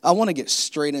I want to get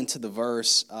straight into the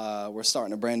verse. We're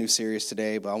starting a brand new series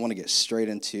today, but I want to get straight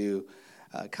into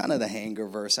kind of the hanger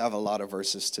verse. I have a lot of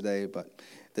verses today, but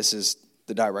this is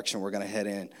the direction we're going to head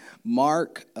in.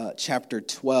 Mark chapter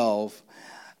 12,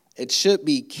 it should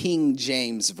be King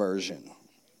James Version.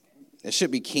 It should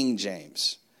be King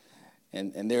James,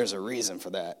 and there's a reason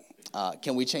for that.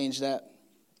 Can we change that?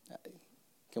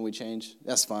 Can we change?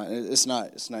 That's fine. It's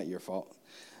not your fault.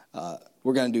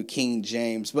 We're going to do King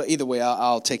James, but either way,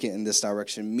 I'll take it in this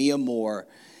direction. Mia Moore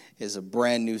is a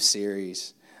brand new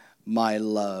series, My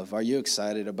Love. Are you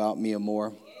excited about Mia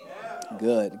Moore?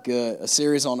 Yeah. Good. A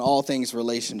series on all things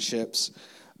relationships,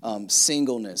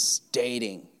 singleness,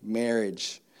 dating,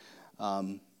 marriage,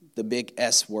 the big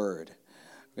S word.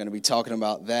 We're going to be talking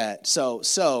about that.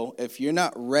 So if you're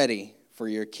not ready for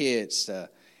your kids to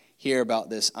hear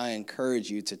about this, I encourage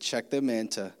you to check them in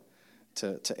to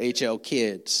HL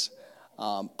Kids.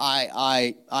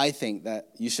 I think that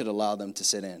you should allow them to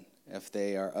sit in if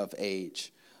they are of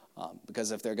age, because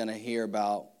if they're going to hear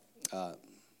about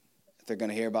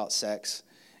sex,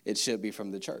 it should be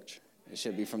from the church. It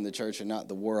should be from the church and not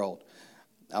the world.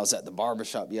 I was at the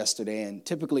barbershop yesterday, and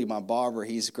typically my barber,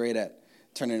 he's great at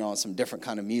turning on some different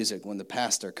kind of music when the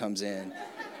pastor comes in.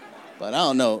 But I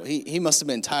don't know, he must have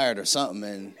been tired or something,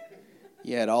 and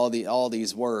he had all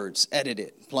these words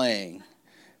edited playing.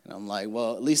 And I'm like,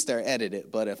 well, at least they're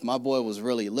edited. But if my boy was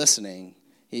really listening,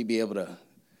 he'd be able to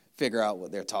figure out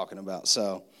what they're talking about.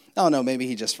 So, I don't know, maybe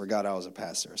he just forgot I was a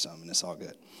pastor or something. It's all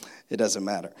good. It doesn't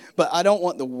matter. But I don't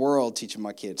want the world teaching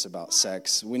my kids about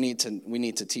sex. We need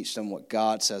to teach them what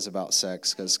God says about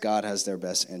sex, because God has their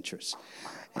best interests.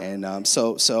 And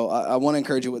so I want to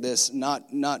encourage you with this. Not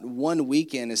one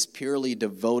weekend is purely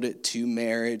devoted to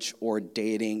marriage or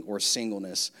dating or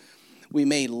singleness. We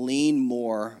may lean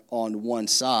more on one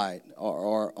side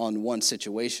or on one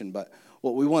situation, but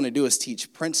what we want to do is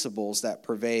teach principles that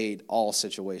pervade all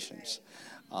situations.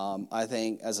 I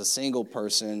think as a single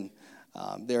person,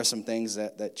 there are some things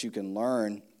that you can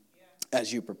learn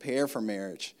as you prepare for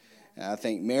marriage. And I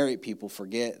think married people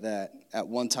forget that at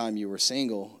one time you were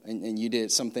single and you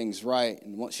did some things right,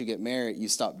 and once you get married, you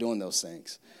stop doing those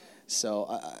things. So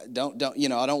I don't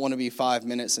want to be 5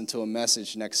 minutes into a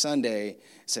message next Sunday,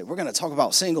 say, we're going to talk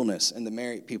about singleness, and the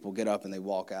married people get up and they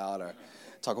walk out, or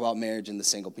talk about marriage and the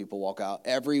single people walk out.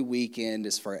 Every weekend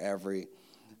is for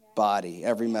everybody.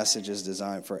 Every message is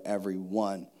designed for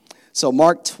everyone. So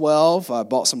Mark 12, I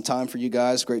bought some time for you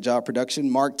guys. Great job, production.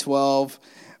 Mark 12,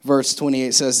 verse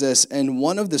 28 says this, and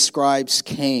one of the scribes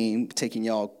came, taking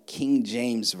y'all King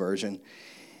James Version,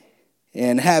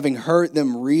 and having heard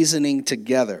them reasoning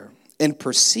together, and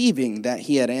perceiving that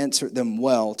he had answered them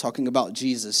well, talking about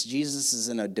Jesus. Jesus is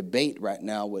in a debate right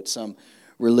now with some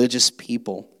religious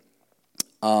people.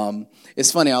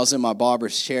 It's funny, I was in my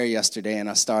barber's chair yesterday, and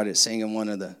I started singing one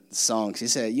of the songs. He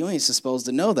said, you ain't supposed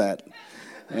to know that.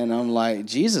 And I'm like,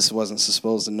 Jesus wasn't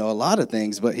supposed to know a lot of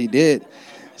things, but he did.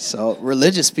 So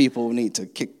religious people need to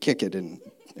kick it and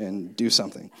do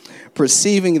something.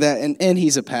 Perceiving that, and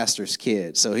he's a pastor's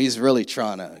kid, so he's really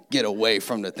trying to get away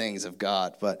from the things of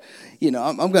God. But,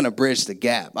 I'm going to bridge the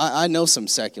gap. I know some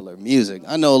secular music.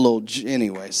 I know a little,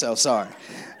 anyway, so sorry.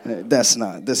 This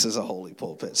is a holy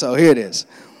pulpit. So here it is.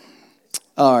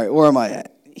 All right, where am I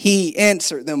at? He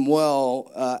answered them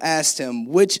well, asked him,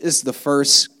 which is the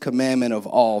first commandment of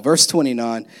all? Verse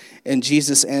 29, and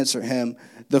Jesus answered him,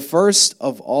 the first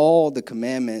of all the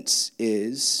commandments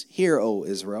is, hear, O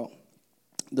Israel,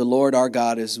 the Lord our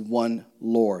God is one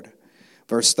Lord.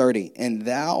 Verse 30, and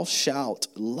thou shalt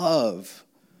love,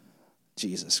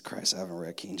 Jesus Christ, I haven't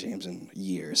read King James in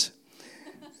years.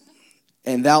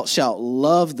 And thou shalt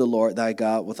love the Lord thy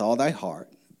God with all thy heart,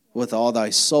 with all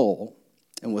thy soul,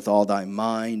 and with all thy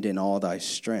mind and all thy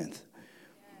strength.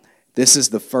 This is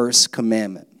the first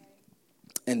commandment.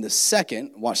 And the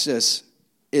second, watch this,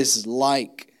 is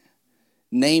like,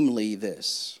 namely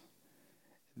this,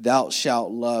 thou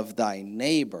shalt love thy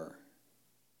neighbor.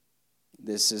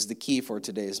 This is the key for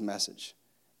today's message,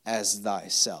 as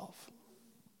thyself.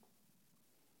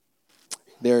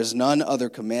 There is none other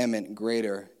commandment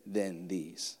greater than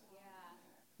these.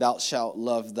 Thou shalt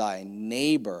love thy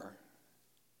neighbor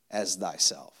as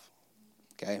thyself.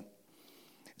 Okay?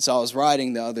 So I was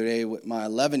riding the other day with my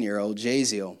 11-year-old,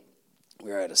 Jaziel.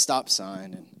 We were at a stop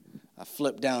sign, and I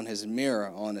flipped down his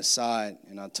mirror on his side,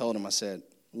 and I told him, I said,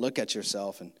 look at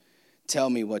yourself and tell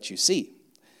me what you see.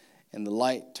 And the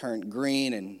light turned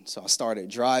green, and so I started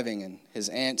driving, and his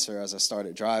answer as I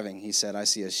started driving, he said, I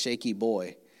see a shaky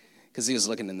boy, because he was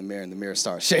looking in the mirror, and the mirror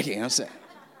started shaking. I said,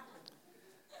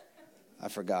 I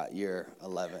forgot you're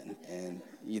 11, and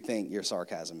you think your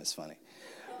sarcasm is funny.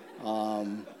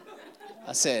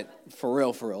 I said, for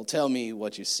real, tell me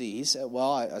what you see. He said,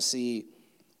 well, I see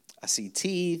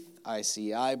teeth, I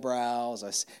see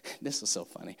eyebrows. This was so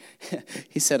funny.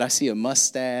 He said, I see a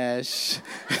mustache.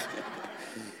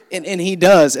 And he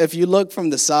does. If you look from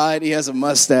the side, he has a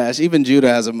mustache. Even Judah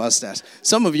has a mustache.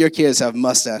 Some of your kids have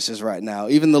mustaches right now.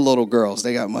 Even the little girls,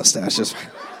 they got mustaches.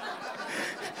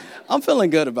 I'm feeling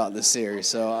good about this series,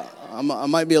 so I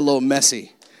might be a little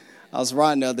messy. I was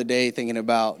riding the other day thinking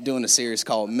about doing a series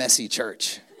called Messy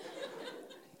Church.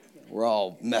 We're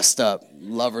all messed up,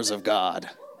 lovers of God.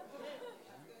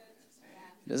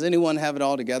 Does anyone have it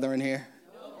all together in here?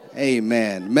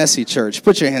 Amen. Messy church.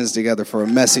 Put your hands together for a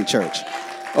messy church.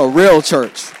 A real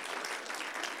church.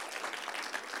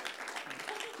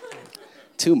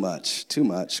 Too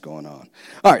much going on.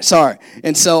 All right, sorry.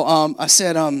 And so I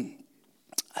said,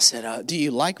 do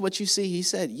you like what you see? He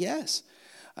said, yes.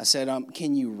 I said,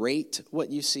 can you rate what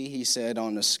you see? He said,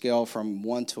 on a scale from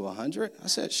 1 to 100. I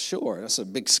said, sure. That's a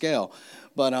big scale.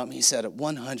 But he said,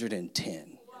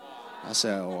 110. I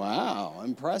said, wow,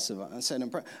 impressive. I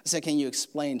said, can you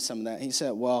explain some of that? He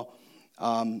said, well,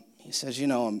 he says,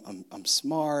 I'm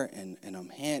smart and I'm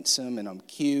handsome and I'm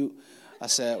cute. I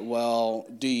said, well,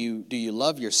 do you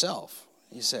love yourself?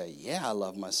 He said, yeah, I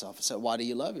love myself. I said, why do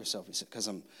you love yourself? He said, because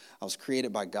I was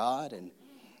created by God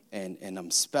and I'm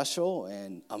special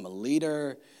and I'm a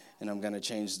leader and I'm going to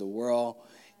change the world.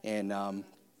 And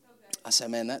I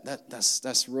said, man,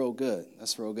 that's real good.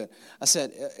 That's real good. I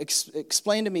said,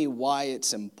 explain to me why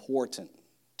it's important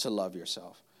to love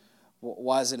yourself.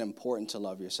 Why is it important to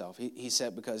love yourself? He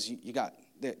said, because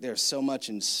there's so much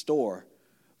in store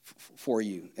for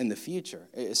you in the future.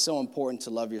 It's so important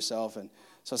to love yourself. And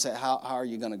so I said, how are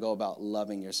you going to go about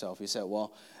loving yourself? He said,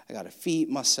 well, I got to feed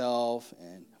myself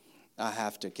and I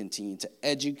have to continue to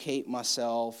educate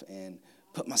myself and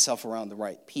put myself around the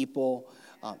right people.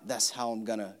 That's how I'm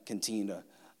going to continue to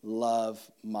love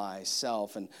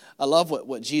myself. And I love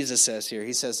what Jesus says here.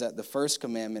 He says that the first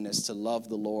commandment is to love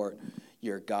the Lord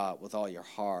your God with all your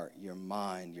heart, your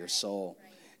mind, your soul,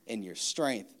 and your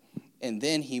strength. And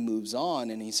then he moves on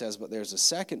and he says, but there's a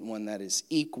second one that is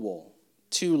equal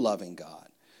to loving God.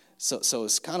 So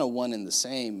it's kind of one and the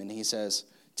same. And he says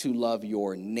to love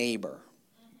your neighbor,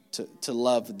 to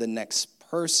love the next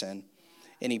person.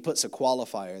 And he puts a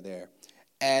qualifier there.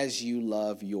 As you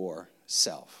love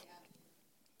yourself.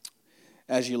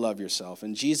 As you love yourself.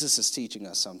 And Jesus is teaching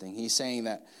us something. He's saying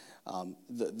that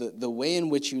the way in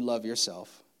which you love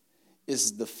yourself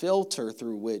is the filter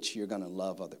through which you're going to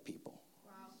love other people.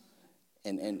 Wow.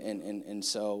 And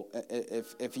so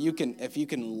if you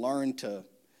can learn to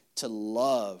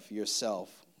love yourself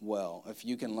well, if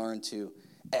you can learn to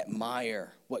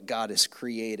admire what God has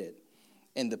created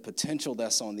and the potential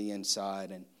that's on the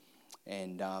inside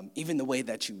and even the way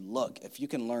that you look, if you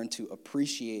can learn to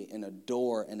appreciate and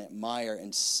adore and admire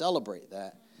and celebrate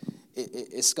that,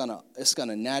 it's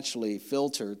gonna naturally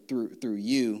filter through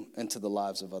you into the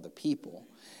lives of other people.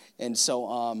 And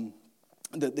so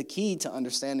the key to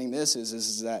understanding this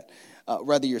is that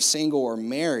whether you're single or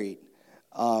married,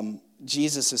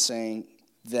 Jesus is saying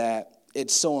that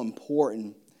it's so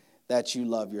important that you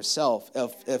love yourself.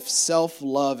 If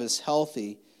self-love is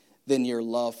healthy, then your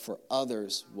love for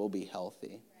others will be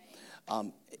healthy.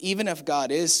 Even if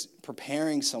God is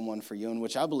preparing someone for you, in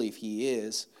which I believe he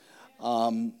is,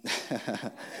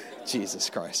 Jesus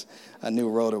Christ. I knew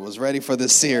Rhoda was ready for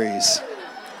this series.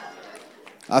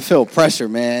 I feel pressure,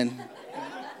 man.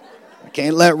 I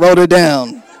can't let Rhoda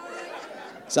down.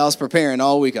 So I was preparing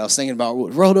all week. I was thinking about,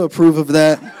 would Rhoda approve of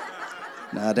that?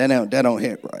 Nah, that don't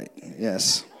hit right.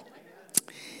 Yes.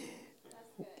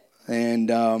 And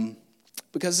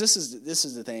because this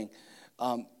is the thing.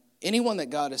 Anyone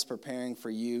that God is preparing for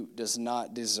you does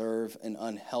not deserve an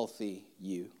unhealthy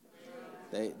you.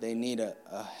 They need a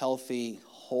healthy,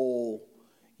 whole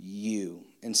you.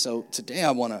 And so today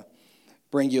I want to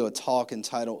bring you a talk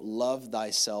entitled, Love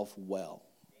Thyself Well.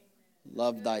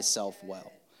 Love Thyself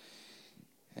Well.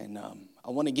 And I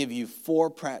want to give you 4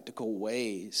 practical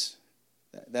ways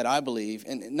that I believe,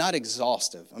 and not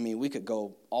exhaustive. I mean, we could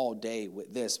go all day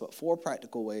with this, but 4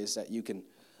 practical ways that you can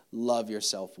love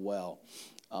yourself well.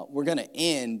 We're going to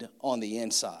end on the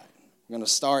inside. We're going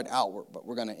to start outward, but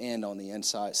we're going to end on the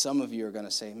inside. Some of you are going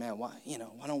to say, man, why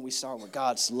don't we start with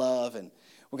God's love, and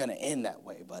we're going to end that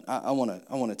way. But I want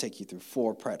to take you through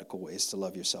 4 practical ways to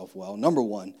love yourself well. Number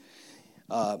 1,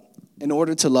 in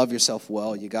order to love yourself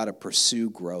well, you got to pursue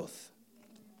growth.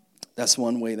 That's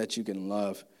one way that you can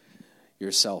love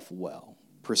yourself well.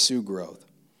 Pursue growth.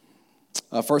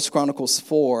 1 Chronicles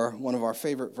 4, one of our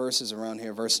favorite verses around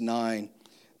here, verse 9,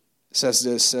 says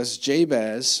this, says,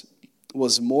 Jabez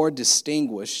was more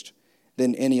distinguished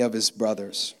than any of his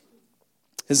brothers.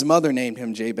 His mother named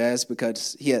him Jabez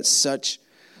because he had such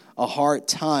a hard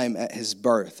time at his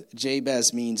birth.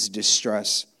 Jabez means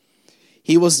distress.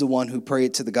 He was the one who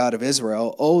prayed to the God of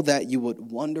Israel, "Oh, that you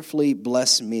would wonderfully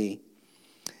bless me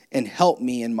and help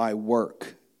me in my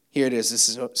work." Here it is. This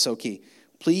is so key.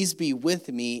 "Please be with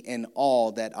me in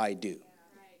all that I do."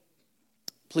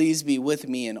 Please be with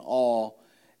me in all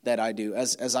that I do.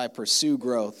 As I pursue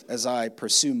growth, as I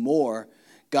pursue more,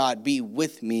 God, be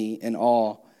with me in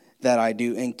all that I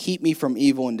do, and keep me from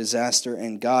evil and disaster.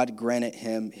 And God granted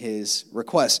him his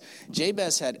request.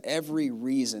 Jabez had every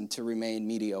reason to remain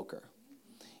mediocre.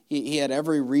 He had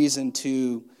every reason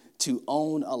to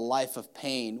own a life of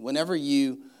pain. Whenever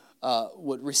you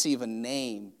would receive a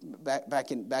name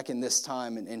back in this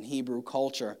time in Hebrew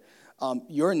culture,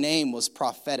 your name was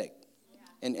prophetic,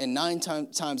 and 9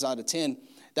 times out of 10,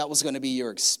 that was going to be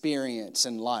your experience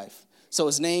in life. So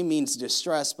his name means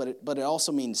distress, but it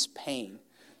also means pain.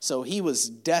 So he was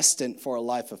destined for a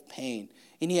life of pain.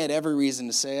 And he had every reason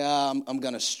to say, I'm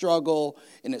going to struggle,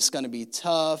 and it's going to be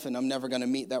tough, and I'm never going to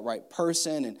meet that right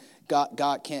person, and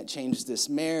God can't change this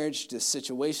marriage, this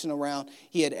situation around.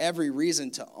 He had every reason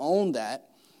to own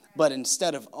that, but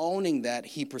instead of owning that,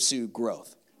 he pursued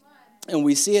growth. And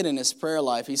we see it in his prayer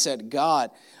life. He said,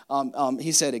 God,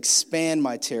 he said, expand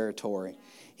my territory.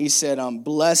 He said,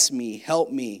 bless me, help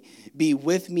me, be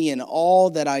with me in all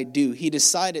that I do. He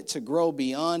decided to grow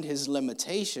beyond his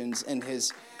limitations and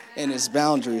his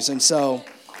boundaries. And so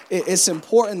it's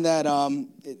important that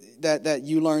that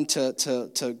you learn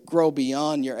to grow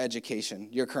beyond your education,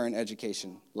 your current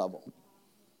education level.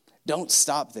 Don't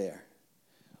stop there.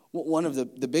 One of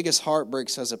the biggest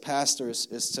heartbreaks as a pastor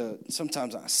is to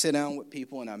sometimes I sit down with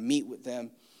people and I meet with them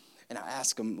and I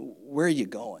ask them, where are you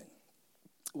going?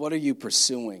 What are you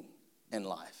pursuing in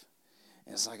life?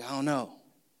 And it's like, I don't know.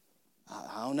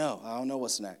 I don't know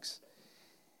what's next.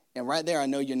 And right there, I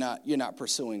know you're not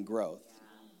pursuing growth.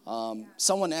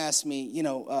 Someone asked me,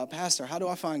 Pastor, how do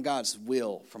I find God's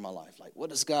will for my life? Like, what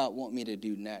does God want me to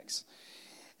do next?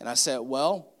 And I said,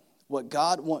 well, what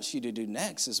God wants you to do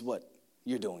next is what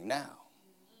you're doing now.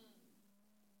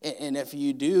 And if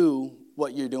you do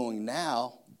what you're doing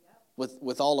now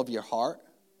with all of your heart,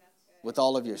 with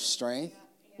all of your strength,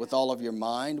 with all of your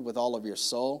mind, with all of your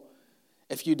soul,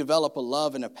 if you develop a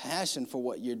love and a passion for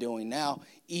what you're doing now,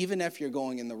 even if you're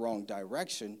going in the wrong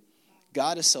direction,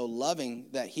 God is so loving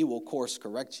that he will course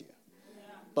correct you.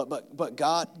 But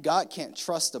God can't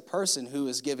trust a person who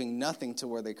is giving nothing to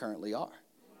where they currently are.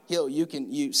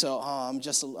 I'm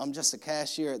just a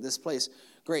cashier at this place.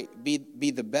 Great,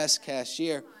 be the best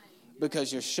cashier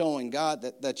because you're showing God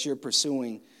that you're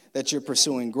pursuing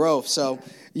growth. So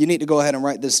you need to go ahead and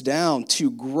write this down.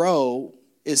 To grow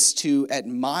is to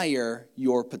admire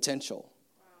your potential.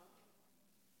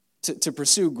 To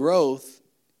pursue growth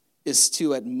is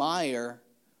to admire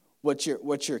what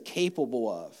you're capable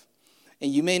of.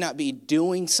 And you may not be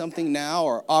doing something now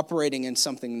or operating in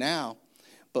something now,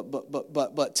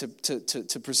 but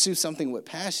to pursue something with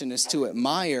passion is to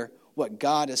admire what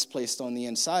God has placed on the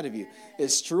inside of you.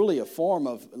 It's truly a form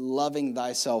of loving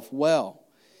thyself well.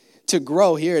 To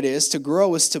grow, here it is, to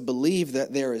grow is to believe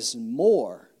that there is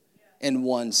more in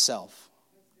oneself.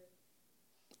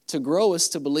 To grow is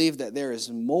to believe that there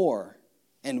is more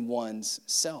in one's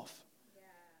self.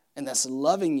 And that's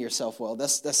loving yourself well.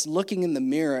 That's looking in the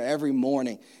mirror every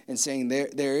morning and saying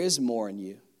there is more in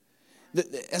you.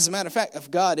 As a matter of fact,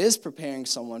 if God is preparing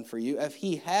someone for you, if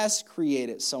he has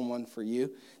created someone for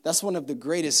you, that's one of the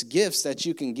greatest gifts that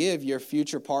you can give your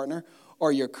future partner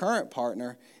or your current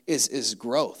partner is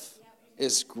growth.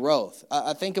 Is growth.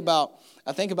 I think about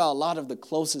a lot of the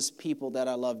closest people that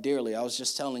I love dearly. I was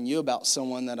just telling you about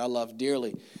someone that I love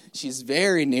dearly. She's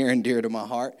very near and dear to my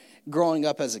heart. Growing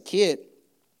up as a kid,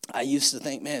 I used to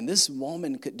think, man, this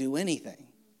woman could do anything.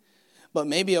 But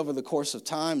maybe over the course of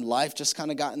time, life just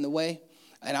kind of got in the way.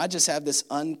 And I just have this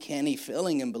uncanny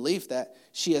feeling and belief that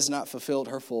she has not fulfilled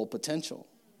her full potential.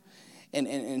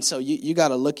 And so you got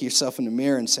to look yourself in the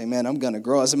mirror and say, man, I'm going to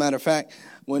grow. As a matter of fact,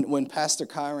 when Pastor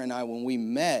Kyra and I, when we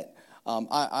met,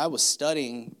 I was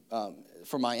studying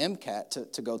for my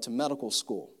MCAT to go to medical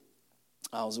school.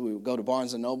 We would go to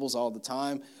Barnes & Nobles all the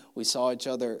time. We saw each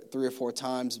other 3 or 4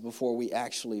 times before we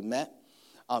actually met.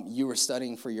 You were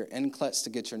studying for your NCLEX to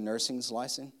get your nursing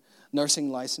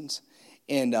license.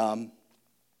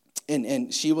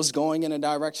 And she was going in a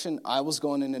direction, I was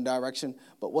going in a direction.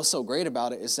 But what's so great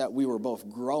about it is that we were both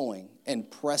growing and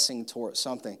pressing towards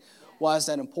something. Why is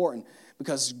that important?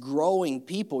 Because growing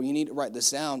people, you need to write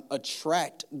this down,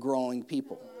 attract growing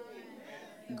people.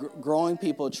 Growing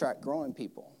people attract growing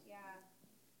people.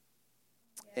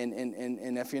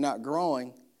 And if you're not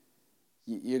growing,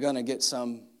 you're going to get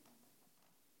something.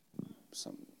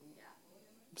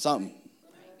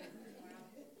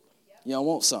 You don't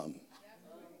want something.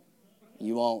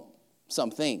 You want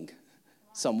something,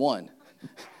 someone.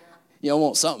 You don't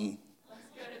want something.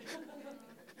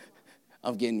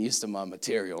 I'm getting used to my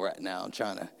material right now. I'm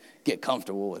trying to get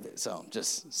comfortable with it. So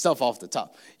just stuff off the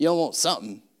top. You don't want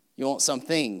something. You want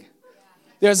something.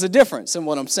 There's a difference in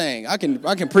what I'm saying. I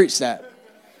can preach that.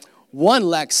 One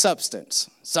lacks substance,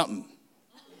 something.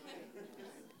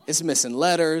 It's missing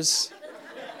letters.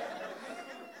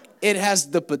 It has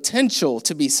the potential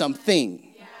to be something.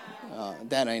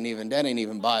 That ain't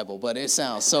even Bible, but it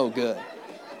sounds so good.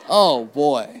 Oh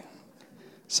boy.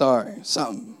 Sorry,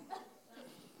 something.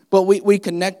 But we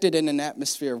connected in an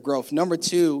atmosphere of growth. Number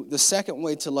 2, the second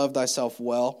way to love thyself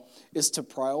well is to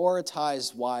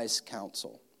prioritize wise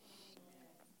counsel.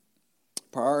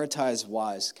 Prioritize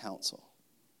wise counsel.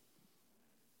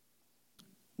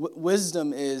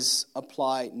 Wisdom is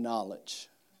applied knowledge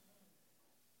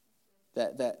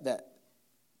that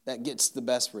gets the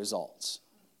best results.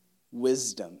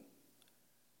 Wisdom,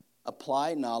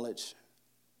 applied knowledge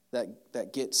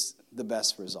that gets the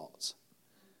best results.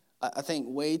 I think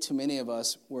way too many of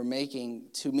us, we're making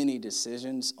too many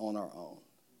decisions on our own.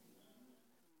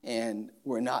 And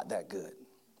we're not that good.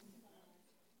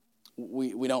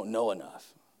 We don't know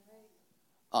enough.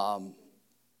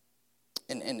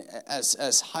 And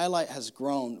as Highlight has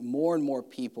grown, more and more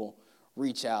people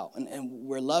reach out. And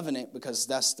we're loving it because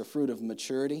that's the fruit of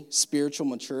maturity. Spiritual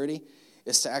maturity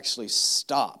is to actually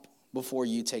stop before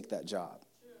you take that job.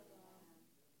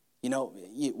 You know,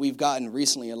 we've gotten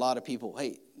recently a lot of people,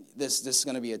 hey, this is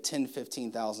going to be a $10,000,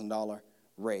 $15,000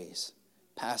 raise.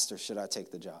 Pastor, should I take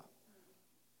the job?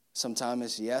 Sometimes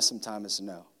it's yes, sometimes it's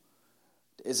no.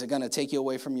 Is it going to take you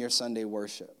away from your Sunday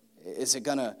worship?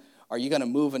 Are you going to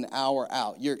move an hour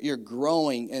out? You're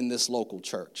growing in this local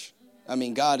church. I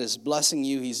mean, God is blessing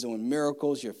you. He's doing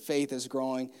miracles. Your faith is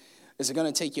growing. Is it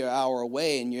going to take you an hour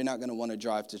away and you're not going to want to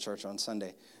drive to church on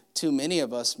Sunday? Too many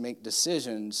of us make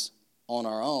decisions on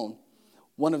our own.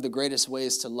 One of the greatest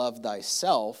ways to love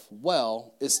thyself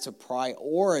well is to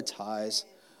prioritize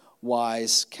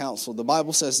wise counsel. The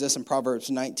Bible says this in Proverbs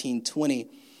 19:20.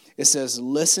 It says,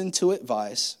 listen to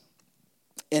advice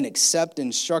and accept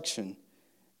instruction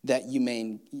that you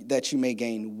may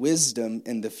gain wisdom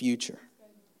in the future.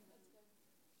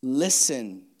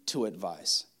 Listen to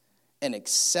advice and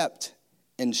accept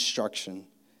instruction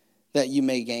that you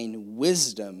may gain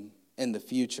wisdom in the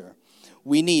future.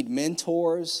 We need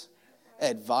mentors,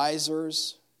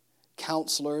 advisors,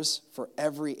 counselors for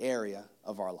every area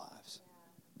of our lives.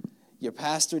 Your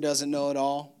pastor doesn't know it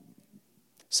all,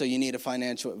 so you need a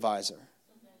financial advisor.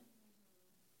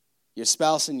 Your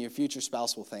spouse and your future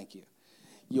spouse will thank you.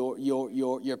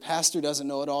 Your pastor doesn't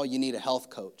know it all, you need a health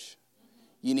coach.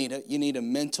 You need a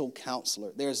mental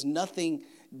counselor. There's nothing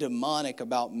demonic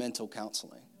about mental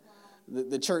counseling.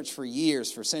 The church for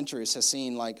years, for centuries, has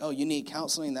seen like, oh, you need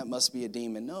counseling, that must be a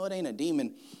demon. No, it ain't a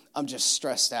demon. I'm just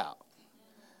stressed out.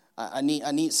 I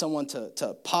need someone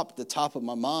to pop the top of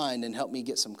my mind and help me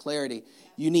get some clarity.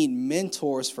 You need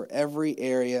mentors for every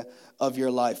area of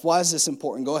your life. Why is this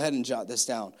important? Go ahead and jot this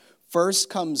down. First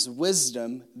comes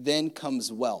wisdom, then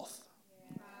comes wealth.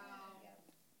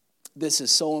 This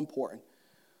is so important.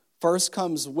 First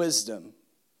comes wisdom,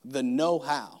 the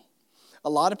know-how. A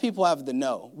lot of people have the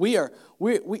know.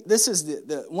 This is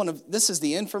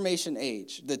the information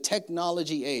age, the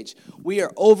technology age. We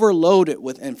are overloaded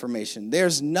with information.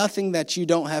 There's nothing that you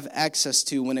don't have access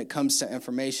to when it comes to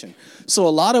information. So a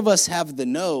lot of us have the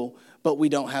know, but we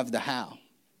don't have the how.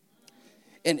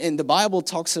 And the Bible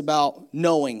talks about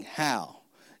knowing how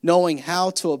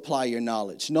to apply your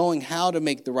knowledge, knowing how to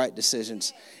make the right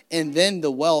decisions. And then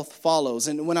the wealth follows.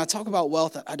 And when I talk about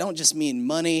wealth, I don't just mean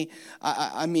money.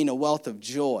 I mean a wealth of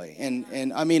joy.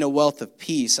 And I mean a wealth of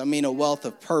peace. I mean a wealth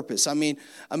of purpose. I mean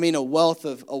a wealth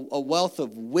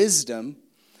of wisdom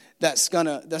that's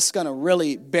gonna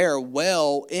really bear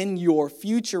well in your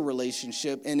future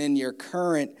relationship and in your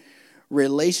current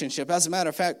relationship. As a matter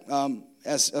of fact,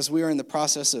 as we were in the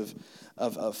process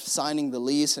of signing the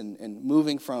lease and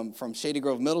moving from Shady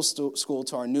Grove Middle School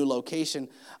to our new location,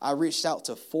 I reached out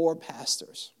to 4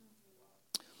 pastors,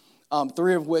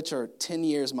 3 of which are 10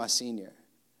 years my senior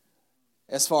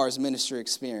as far as ministry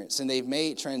experience. And they've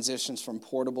made transitions from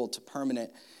portable to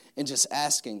permanent, and just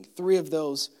asking. 3 of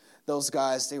those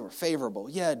guys, they were favorable.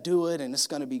 Yeah, do it, and it's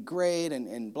going to be great,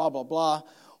 and blah, blah, blah.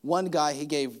 One guy, he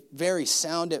gave very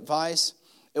sound advice.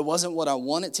 It wasn't what I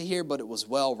wanted to hear, but it was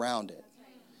well-rounded.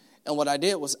 And what I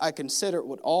did was I considered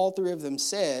what all 3 of them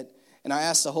said, and I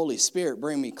asked the Holy Spirit,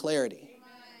 bring me clarity.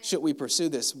 should we pursue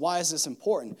this? Why is this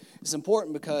important? It's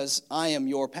important because I am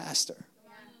your pastor.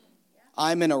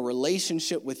 I'm in a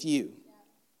relationship with you.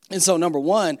 And so, number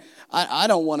one, I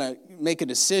don't want to make a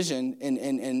decision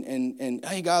and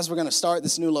hey, guys, we're going to start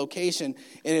this new location,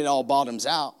 and it all bottoms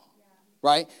out,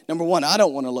 right? Number one, I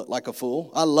don't want to look like a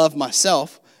fool. I love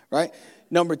myself, right?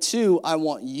 Number two, I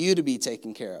want you to be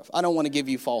taken care of. I don't want to give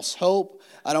you false hope.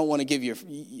 I don't want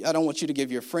you to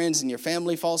give your friends and your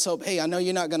family false hope. Hey, I know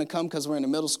you're not going to come because we're in a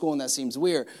middle school and that seems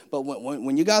weird. But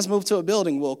when you guys move to a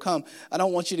building, we'll come. I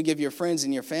don't want you to give your friends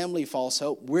and your family false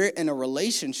hope. We're in a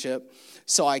relationship,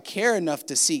 so I care enough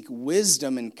to seek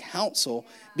wisdom and counsel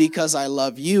because I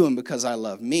love you and because I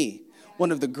love me.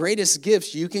 One of the greatest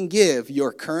gifts you can give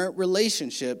your current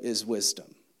relationship is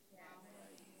wisdom.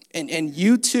 And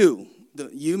you too.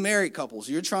 You married couples,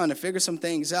 you're trying to figure some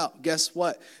things out. Guess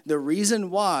what? The reason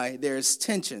why there's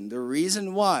tension, the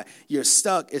reason why you're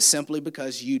stuck is simply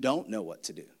because you don't know what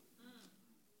to do.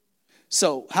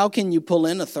 So how can you pull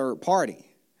in a third party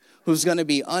who's going to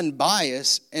be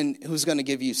unbiased and who's going to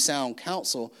give you sound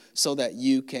counsel so that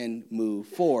you can move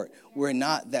forward? We're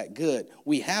not that good.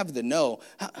 We have the know.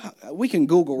 We can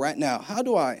Google right now, how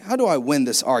do I win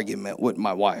this argument with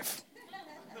my wife?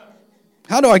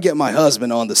 How do I get my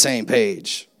husband on the same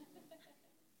page?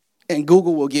 And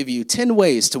Google will give you 10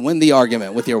 ways to win the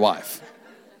argument with your wife.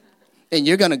 And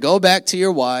you're going to go back to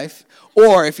your wife,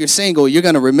 or if you're single, you're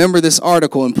going to remember this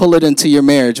article and pull it into your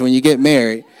marriage when you get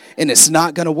married, and it's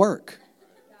not going to work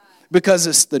because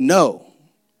it's the no,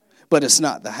 but it's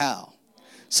not the how.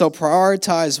 So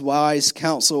prioritize wise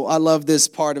counsel. I love this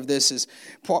part of this is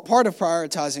part of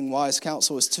prioritizing wise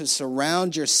counsel is to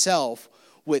surround yourself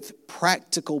with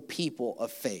practical people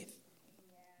of faith.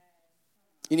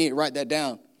 You need to write that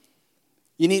down.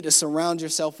 You need to surround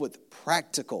yourself with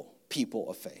practical people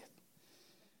of faith.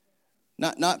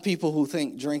 Not people who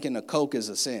think drinking a Coke is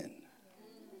a sin.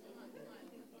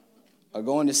 Or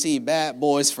going to see Bad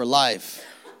Boys for Life.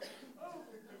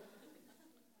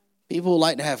 People who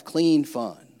like to have clean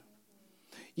fun.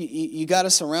 You got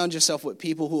to surround yourself with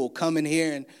people who will come in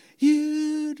here and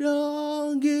you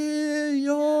don't give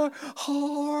your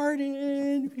heart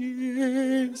in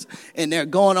peace. And they're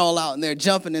going all out and they're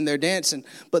jumping and they're dancing,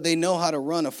 but they know how to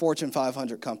run a Fortune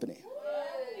 500 company.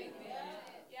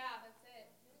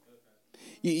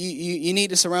 You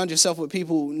need to surround yourself with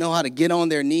people who know how to get on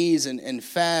their knees and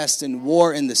fast and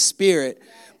war in the spirit,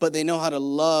 but they know how to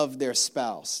love their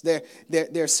spouse.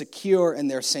 They're secure in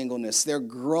their singleness. They're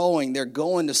growing. They're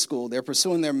going to school. They're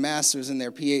pursuing their master's and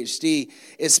their PhD.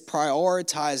 It's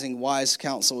prioritizing wise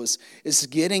counsel. It's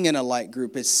getting in a light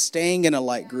group. It's staying in a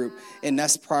light group. And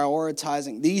that's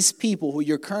prioritizing. These people who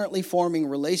you're currently forming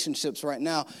relationships right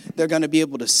now, they're going to be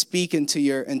able to speak into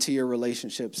your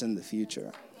relationships in the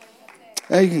future.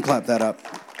 Now you can clap that up.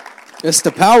 It's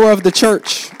the power of the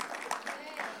church.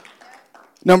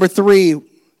 Number 3,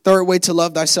 third way to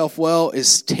love thyself well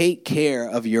is take care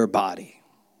of your body.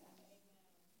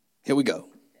 Here we go.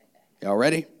 Y'all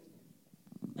ready?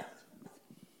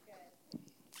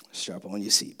 Strap on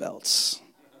your seatbelts.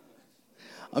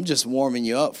 I'm just warming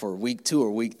you up for week 2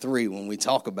 or week 3 when we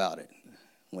talk about it.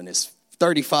 When it's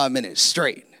 35 minutes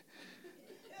straight.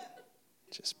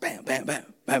 Just bam, bam,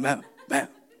 bam, bam, bam, bam.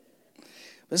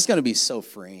 But it's going to be so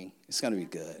freeing. It's going to be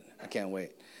good. I can't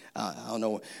wait. I don't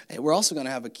know. We're also going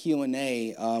to have a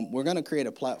Q&A. We're going to create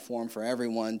a platform for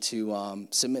everyone to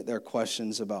submit their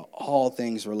questions about all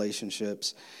things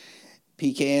relationships.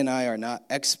 PK and I are not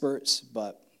experts,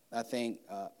 but I think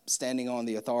standing on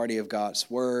the authority of God's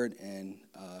word and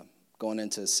going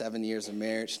into 7 years of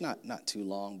marriage, not too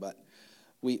long, but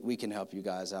we can help you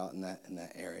guys out in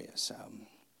that area. So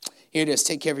here it is.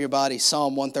 Take care of your body.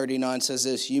 Psalm 139 says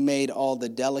this: you made all the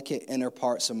delicate inner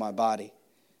parts of my body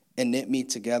and knit me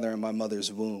together in my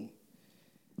mother's womb.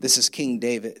 This is King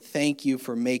David. Thank you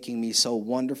for making me so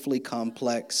wonderfully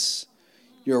complex.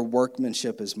 Your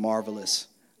workmanship is marvelous.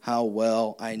 How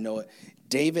well I know it.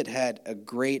 David had a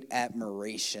great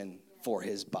admiration for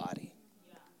his body.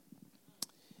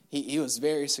 He was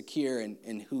very secure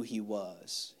in who he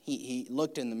was. He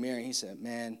looked in the mirror and he said,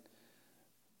 man,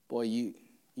 boy, you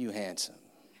handsome.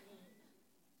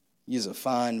 You's a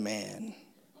fine man.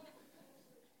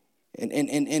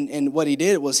 And what he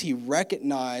did was he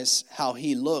recognized how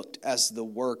he looked as the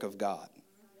work of God.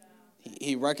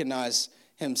 He recognized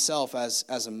himself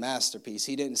as a masterpiece.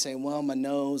 He didn't say, well, my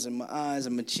nose and my eyes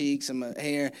and my cheeks and my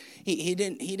hair. He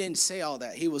didn't say all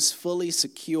that. He was fully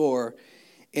secure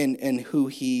in who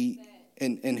he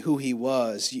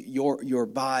was. Your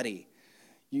body,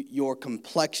 your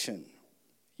complexion,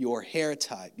 your hair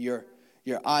type, your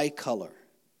eye color,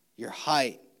 your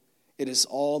height. It is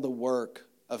all the work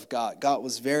of God. God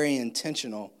was very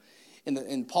intentional.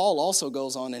 And Paul also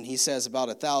goes on and he says about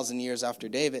 1,000 years after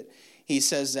David, he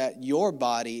says that your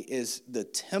body is the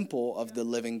temple of the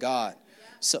living God.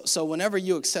 So whenever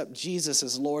you accept Jesus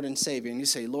as Lord and Savior and you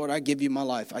say, Lord, I give you my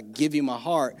life, I give you my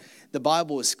heart, the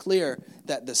Bible is clear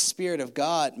that the Spirit of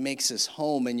God makes his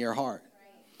home in your heart.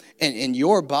 And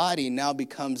your body now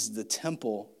becomes the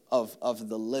temple of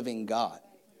the living God.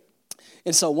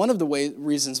 And so one of the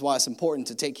reasons why it's important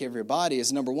to take care of your body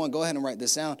is, number one, go ahead and write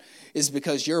this down, is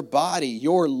because your body,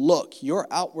 your look, your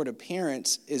outward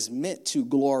appearance is meant to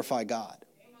glorify God.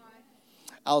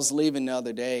 I was leaving the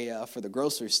other day for the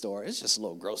grocery store. It's just a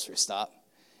little grocery stop.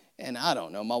 And I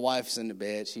don't know, my wife's in the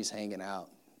bed. She's hanging out,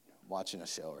 watching a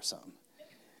show or something.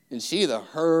 And she either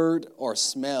heard or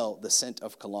smelled the scent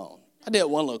of cologne. I did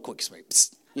one little quick spray,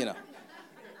 you know.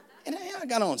 And I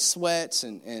got on sweats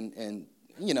and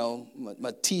you know,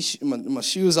 my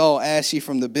shoes all ashy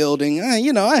from the building.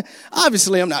 You know,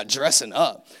 obviously I'm not dressing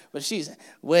up. But she's,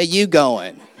 where you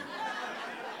going?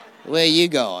 Where you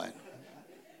going?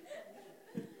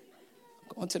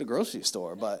 Going to the grocery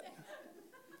store, but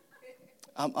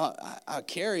I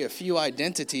carry a few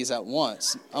identities at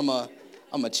once. I'm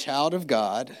a child of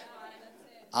God.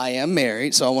 I am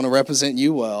married, so I want to represent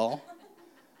you well.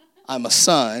 I'm a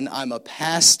son. I'm a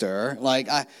pastor. Like,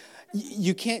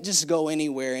 you can't just go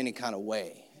anywhere any kind of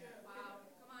way.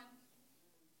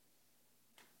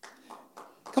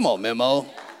 Come on, Memo.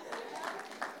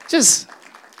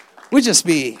 We just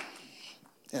be,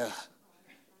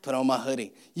 put on my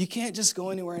hoodie. You can't just go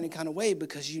anywhere any kind of way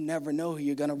because you never know who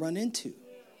you're going to run into.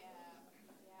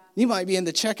 You might be in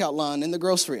the checkout line in the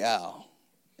grocery aisle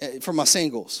for my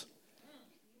singles.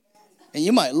 And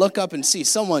you might look up and see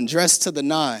someone dressed to the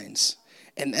nines.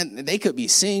 And they could be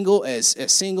single as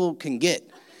single can get.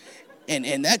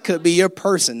 And that could be your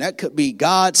person. That could be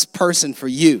God's person for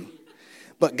you.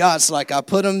 But God's like, I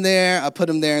put them there. I put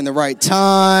them there in the right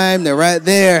time. They're right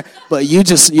there. But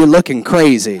you're looking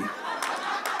crazy.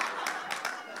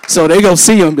 So they go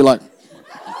see you and be like,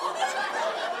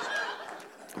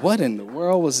 what in the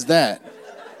world was that?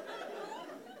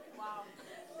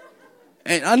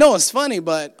 And I know it's funny,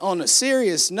 but on a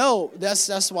serious note,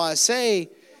 that's why I say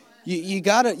you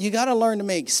gotta learn to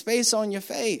make space on your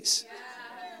face.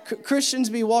 Christians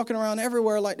be walking around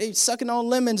everywhere like they sucking on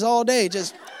lemons all day.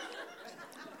 Just,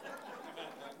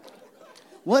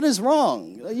 what is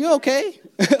wrong? Are you okay?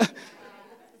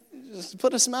 Just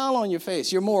put a smile on your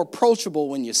face. You're more approachable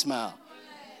when you smile.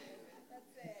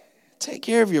 Take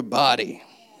care of your body.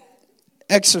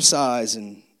 Exercise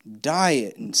and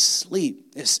diet and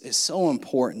sleep is so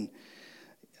important.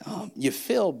 You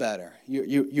feel better.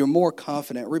 You're more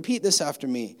confident. Repeat this after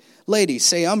me. Ladies,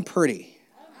 say, I'm pretty.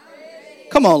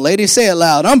 Come on, ladies, say it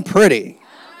loud. I'm pretty.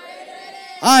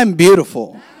 I'm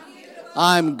beautiful.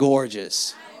 I'm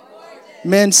gorgeous.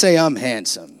 Men say I'm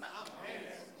handsome.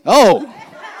 Oh,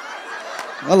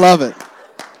 I love it.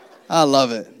 I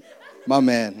love it. My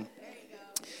man.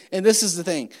 And this is the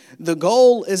thing. The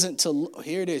goal isn't to,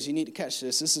 here it is. You need to catch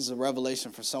this. This is a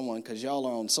revelation for someone because y'all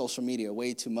are on social media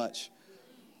way too much.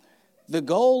 The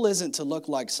goal isn't to look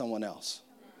like someone else.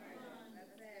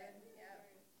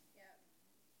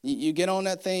 You get on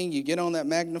that thing, you get on that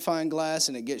magnifying glass,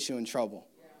 and it gets you in trouble.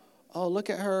 Oh, look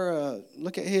at her,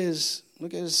 look at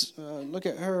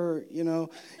her, you know.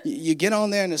 You get on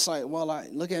there, and it's like, well,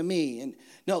 look at me. And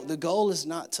no, the goal is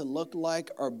not to look like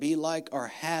or be like or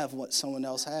have what someone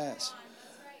else has.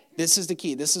 This is the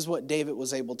key. This is what David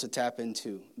was able to tap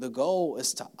into. The goal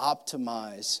is to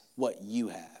optimize what you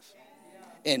have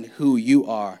and who you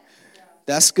are.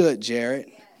 That's good,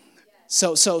 Jared.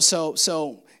 So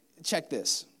check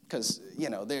this, because you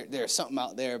know there's something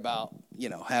out there about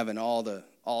having all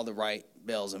the right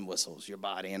bells and whistles, your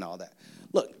body and all that.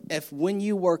 Look, if when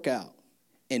you work out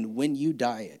and when you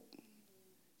diet,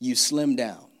 you slim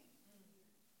down,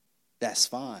 that's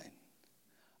fine.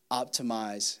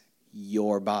 Optimize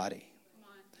your body.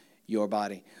 Your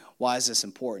body. Why is this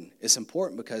important? It's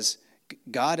important because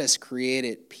God has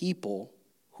created people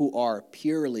who are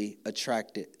purely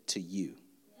attracted to you.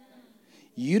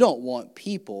 You don't want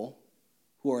people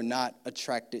who are not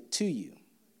attracted to you.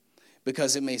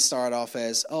 Because it may start off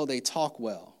as, oh, they talk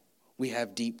well. We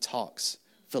have deep talks,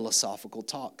 philosophical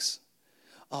talks.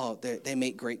 Oh, they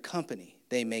make great company.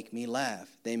 They make me laugh.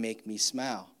 They make me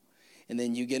smile. And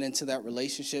then you get into that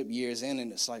relationship years in,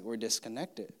 and it's like we're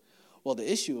disconnected. Well, the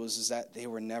issue is that they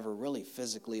were never really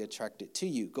physically attracted to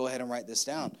you. Go ahead and write this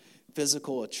down.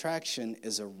 Physical attraction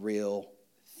is a real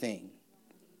thing.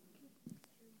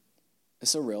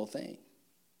 It's a real thing.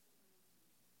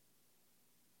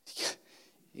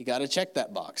 You got to check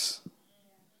that box.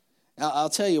 I'll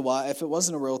tell you why. If it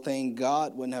wasn't a real thing,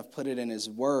 God wouldn't have put it in his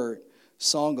word.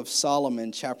 Song of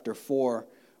Solomon, chapter 4,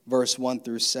 verse 1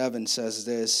 through 7 says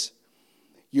this.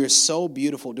 You're so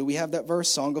beautiful. Do we have that verse?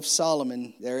 Song of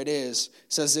Solomon. There it is.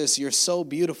 It says this. You're so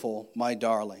beautiful, my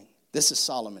darling. This is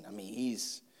Solomon. I mean,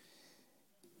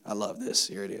 I love this.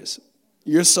 Here it is.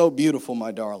 You're so beautiful,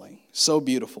 my darling. So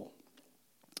beautiful.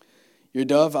 Your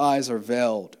dove eyes are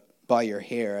veiled by your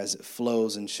hair as it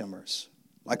flows and shimmers,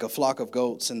 like a flock of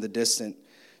goats in the distant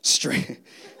stream.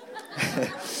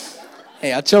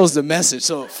 Hey, I chose the message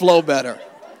so it flow better.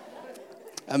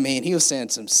 I mean, he was saying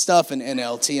some stuff in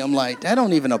NLT. I'm like, that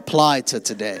don't even apply to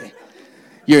today.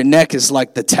 Your neck is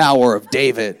like the Tower of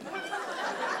David.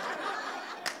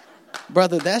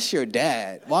 Brother, that's your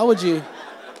dad. Why would you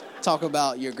talk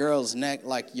about your girl's neck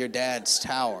like your dad's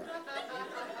tower?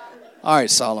 All right,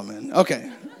 Solomon. Okay.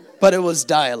 But it was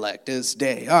dialect. It's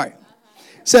day. All right.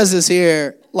 It says this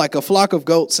here, like a flock of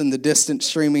goats in the distance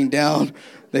streaming down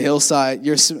the hillside.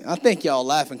 I think y'all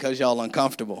laughing because y'all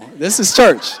uncomfortable. This is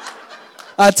church.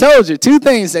 I told you, two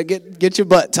things that get your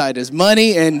butt tight is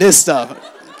money and this stuff.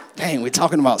 Dang, we're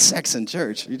talking about sex in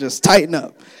church. You just tighten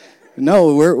up.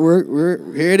 No,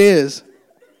 we're here it is.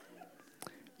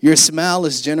 Your smile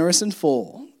is generous and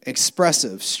full,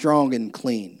 expressive, strong and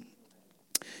clean.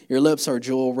 Your lips are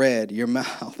jewel red, your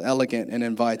mouth elegant and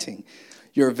inviting.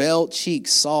 Your veiled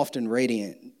cheeks soft and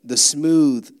radiant. The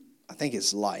smooth, I think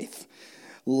it's lithe,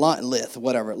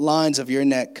 whatever, lines of your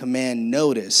neck command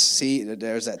notice. See,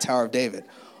 there's that Tower of David.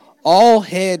 All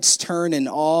heads turn in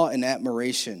awe and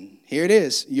admiration. Here it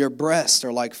is. Your breasts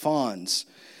are like fawns,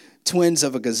 twins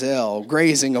of a gazelle,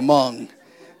 grazing among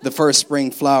the first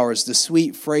spring flowers. The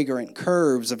sweet, fragrant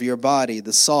curves of your body,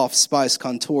 the soft, spiced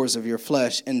contours of your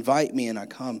flesh invite me and I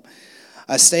come.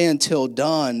 I stay until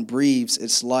dawn breathes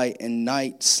its light and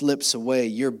night slips away.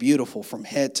 You're beautiful from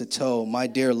head to toe, my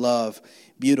dear love,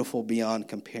 beautiful beyond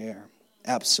compare,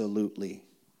 absolutely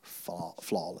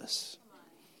flawless.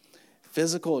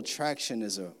 Physical attraction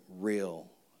is a real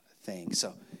thing,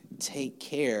 so take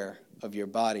care of your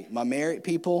body. My married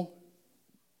people,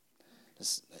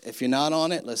 if you're not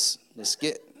on it, let's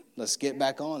get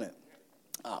back on it.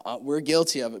 We're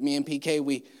guilty of it. Me and PK,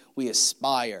 we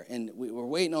aspire, and we're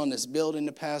waiting on this building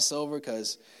to pass over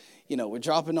because, we're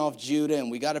dropping off Judah, and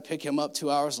we got to pick him up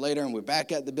 2 hours later, and we're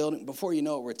back at the building. Before you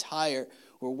know it, we're tired.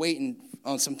 We're waiting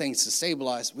on some things to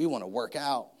stabilize. We want to work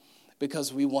out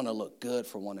because we want to look good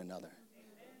for one another.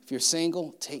 If you're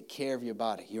single, take care of your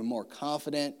body. You're more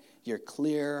confident. You're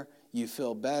clearer. You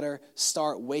feel better.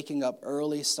 Start waking up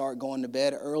early. Start going to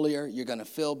bed earlier. You're going to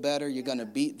feel better. You're going to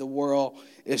beat the world.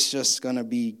 It's just going to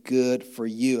be good for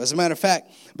you. As a matter of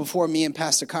fact, before me and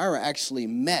Pastor Kyra actually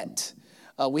met,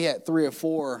 we had 3 or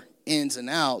 4 ins and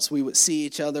outs. We would see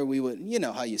each other. We would,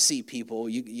 how you see people.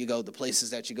 You go the places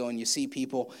that you go and you see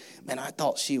people. Man, I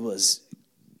thought she was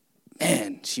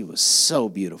so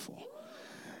beautiful.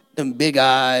 Them big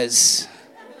eyes.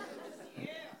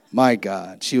 My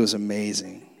God, she was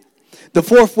amazing. The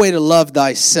fourth way to love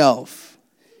thyself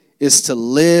is to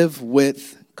live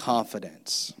with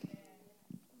confidence.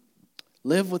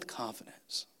 Live with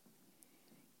confidence.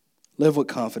 Live with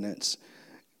confidence.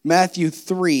 Matthew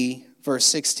 3, verse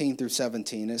 16 through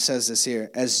 17, it says this here.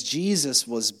 As Jesus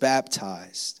was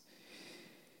baptized,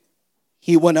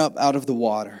 he went up out of the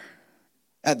water.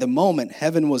 At the moment,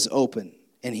 heaven was open,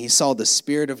 and he saw the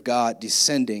Spirit of God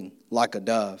descending like a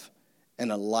dove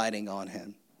and alighting on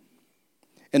him.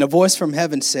 And a voice from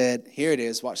heaven said, here it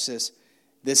is, watch this.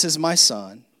 This is my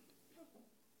Son,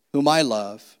 whom I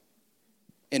love,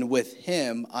 and with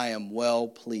him I am well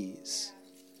pleased.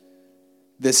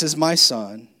 This is my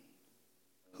Son,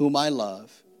 whom I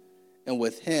love, and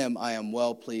with him I am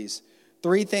well pleased.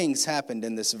 3 things happened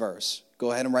in this verse.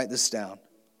 Go ahead and write this down.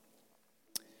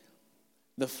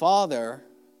 The Father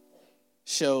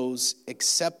shows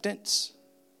acceptance,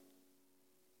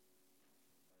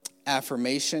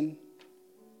 affirmation,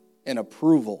 and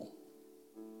approval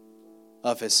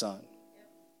of his Son.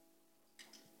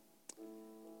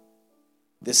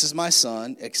 This is my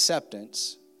Son,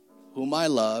 acceptance, whom I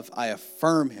love, I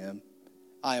affirm him,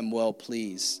 I am well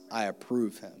pleased, I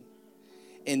approve him.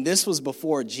 And this was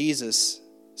before Jesus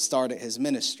started his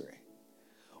ministry.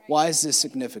 Why is this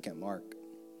significant, Mark?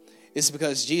 It's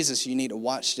because Jesus, you need to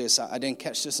watch this. I didn't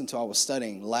catch this until I was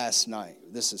studying last night.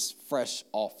 This is fresh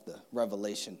off the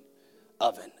revelation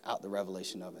oven, out the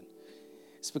revelation oven.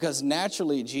 It's because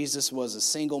naturally Jesus was a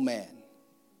single man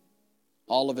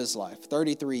all of his life,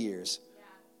 33 years.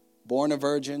 Born a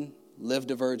virgin,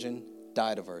 lived a virgin,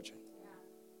 died a virgin.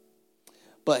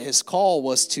 But his call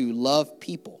was to love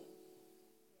people.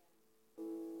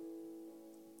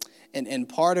 And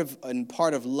part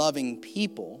of loving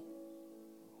people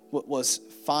was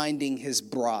finding his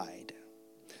bride.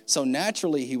 So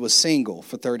naturally, he was single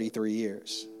for 33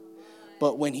 years.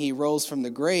 But when he rose from the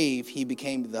grave, he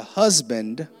became the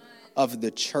husband of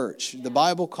the church. The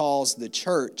Bible calls the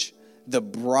church the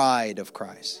bride of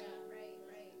Christ.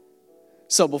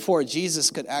 So before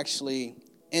Jesus could actually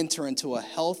enter into a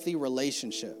healthy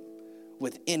relationship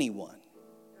with anyone,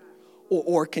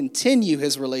 or continue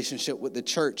his relationship with the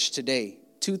church today,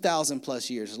 2,000 plus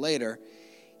years later,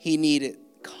 he needed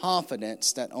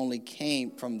confidence that only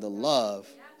came from the love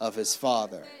of his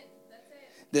Father.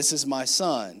 This is my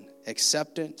son,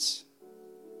 acceptance,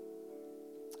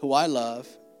 who I love,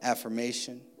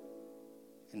 affirmation,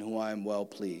 and who I am well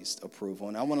pleased, approval.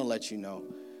 And I want to let you know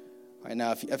right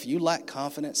now, if you lack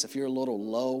confidence, if you're a little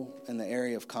low in the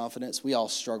area of confidence, we all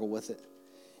struggle with it.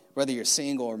 Whether you're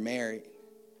single or married,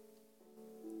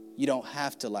 you don't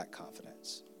have to lack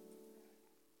confidence.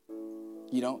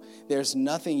 There's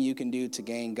nothing you can do to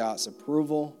gain God's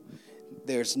approval.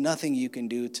 There's nothing you can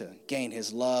do to gain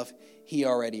his love. He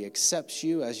already accepts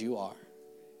you as you are.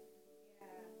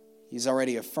 He's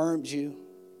already affirmed you,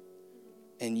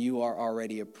 and you are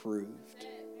already approved.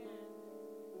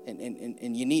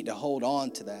 And you need to hold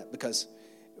on to that, because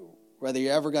whether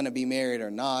you're ever going to be married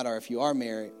or not, or if you are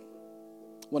married,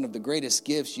 one of the greatest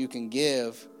gifts you can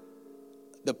give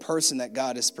the person that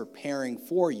God is preparing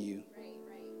for you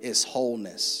is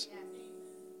wholeness.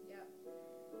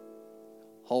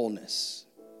 Wholeness.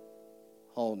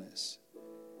 Wholeness.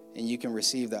 And you can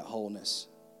receive that wholeness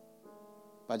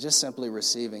by just simply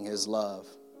receiving his love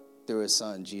through his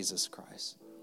son, Jesus Christ.